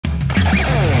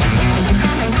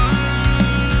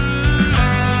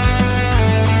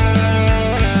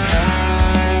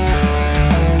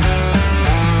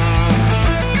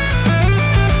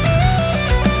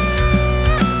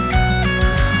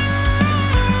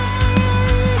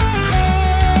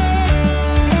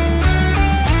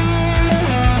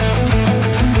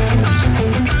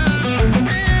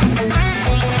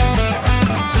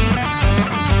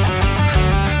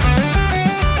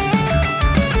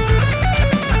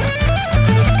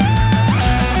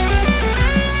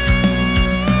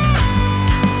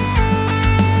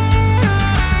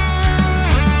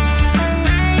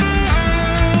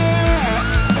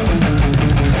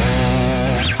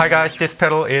guys, this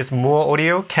pedal is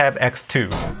Mooer CAB X2.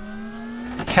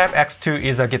 CAB X2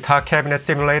 is a guitar cabinet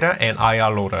simulator and IR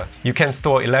loader. You can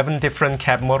store 11 different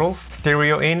cab models,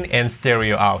 stereo in and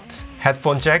stereo out.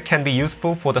 Headphone jack can be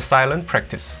useful for the silent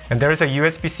practice. And there is a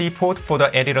USB-C port for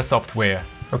the editor software.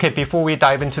 Okay, before we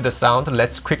dive into the sound,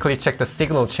 let's quickly check the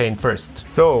signal chain first.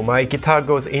 So my guitar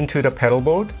goes into the pedal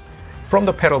board. From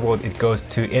the pedal board, it goes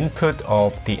to input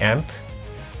of the amp.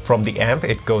 From the amp,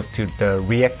 it goes to the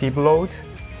reactive load.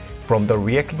 From the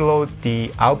reactive load,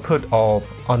 the output of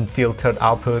unfiltered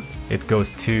output, it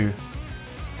goes to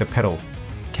the pedal,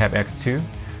 CAB X2.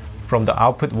 From the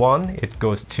output 1, it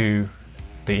goes to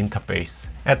the interface.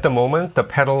 At the moment, the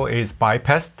pedal is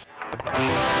bypassed.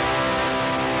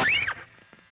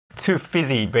 Too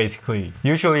fizzy, basically.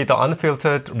 Usually the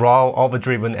unfiltered, raw,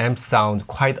 overdriven amps sound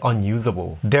quite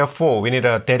unusable. Therefore, we need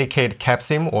a dedicated cab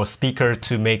sim or speaker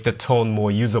to make the tone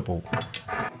more usable.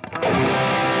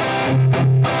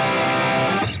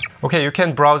 Okay, you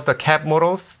can browse the cab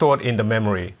models stored in the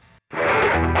memory.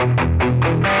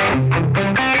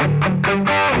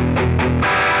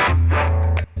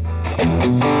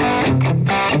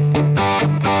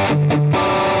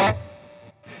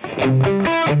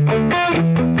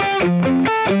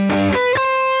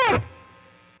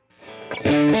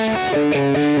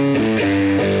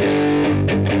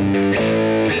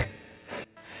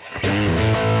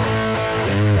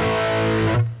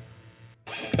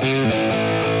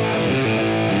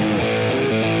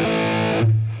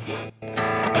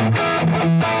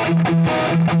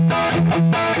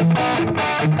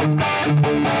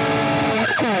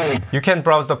 You can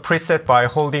browse the preset by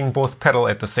holding both pedals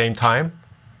at the same time.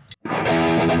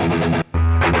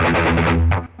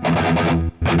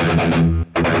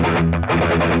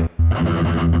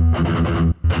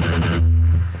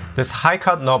 This high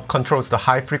cut knob controls the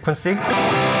high frequency.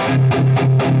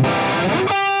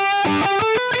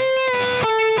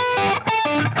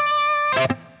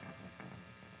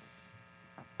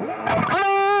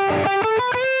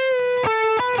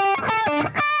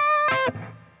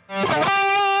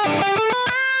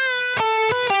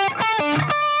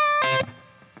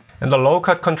 And the low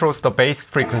cut controls the bass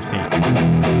frequency.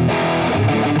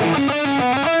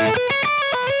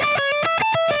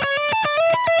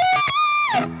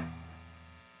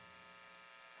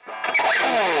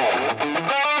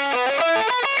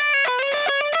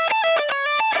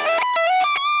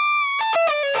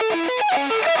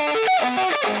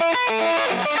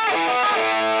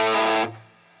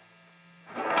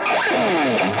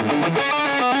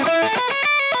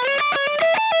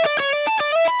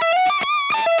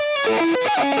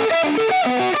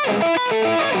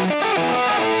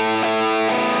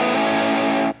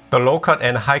 The low cut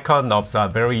and high cut knobs are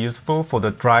very useful for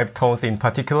the drive tones in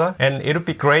particular, and it would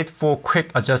be great for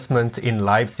quick adjustment in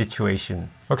live situation.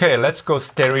 Okay, let's go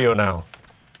stereo now.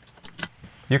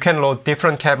 You can load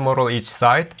different cab model each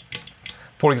side.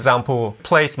 For example,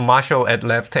 place Marshall at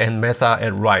left and Mesa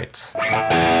at right.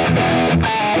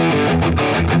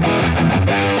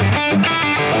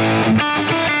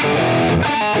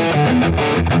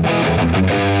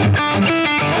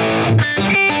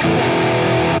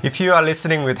 If you are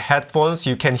listening with headphones,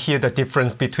 you can hear the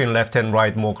difference between left and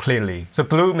right more clearly. So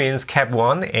blue means cab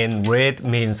 1 and red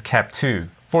means cab 2.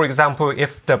 For example,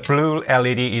 if the blue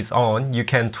LED is on, you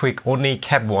can tweak only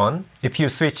cab 1. If you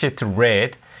switch it to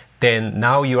red, then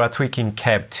now you are tweaking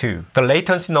cab 2. The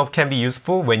latency knob can be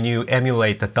useful when you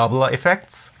emulate the doubler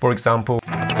effects. For example,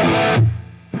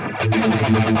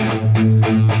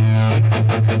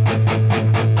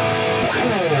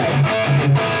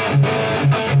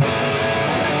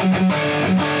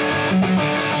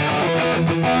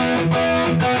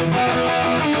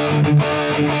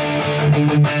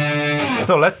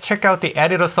 so let's check out the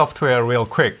editor software real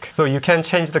quick. So you can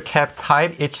change the cab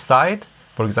type each side.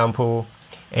 For example,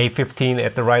 A15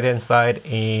 at the right hand side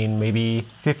and maybe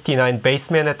 59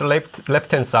 basement at the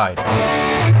left hand side.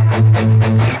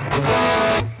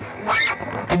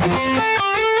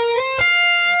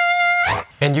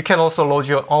 And you can also load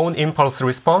your own impulse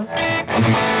response.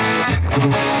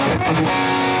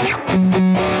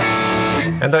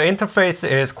 And the interface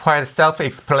is quite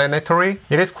self-explanatory.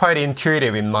 It is quite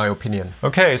intuitive in my opinion.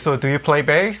 Okay, so do you play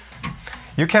bass?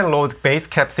 You can load bass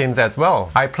cab sims as well.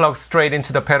 I plug straight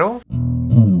into the pedal.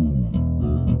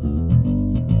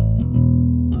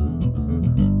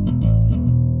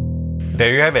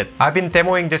 There you have it. I've been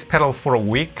demoing this pedal for a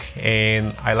week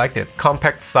and I liked it.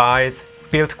 Compact size,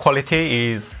 build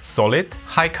quality is solid.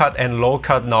 High cut and low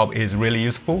cut knob is really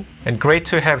useful. And great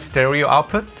to have stereo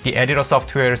output. The editor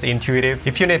software is intuitive.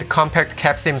 If you need a compact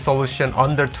cab sim solution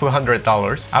under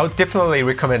 $200, I would definitely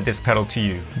recommend this pedal to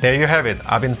you. There you have it.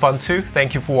 I've been funtwo.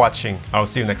 Thank you for watching. I'll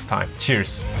see you next time.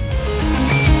 Cheers.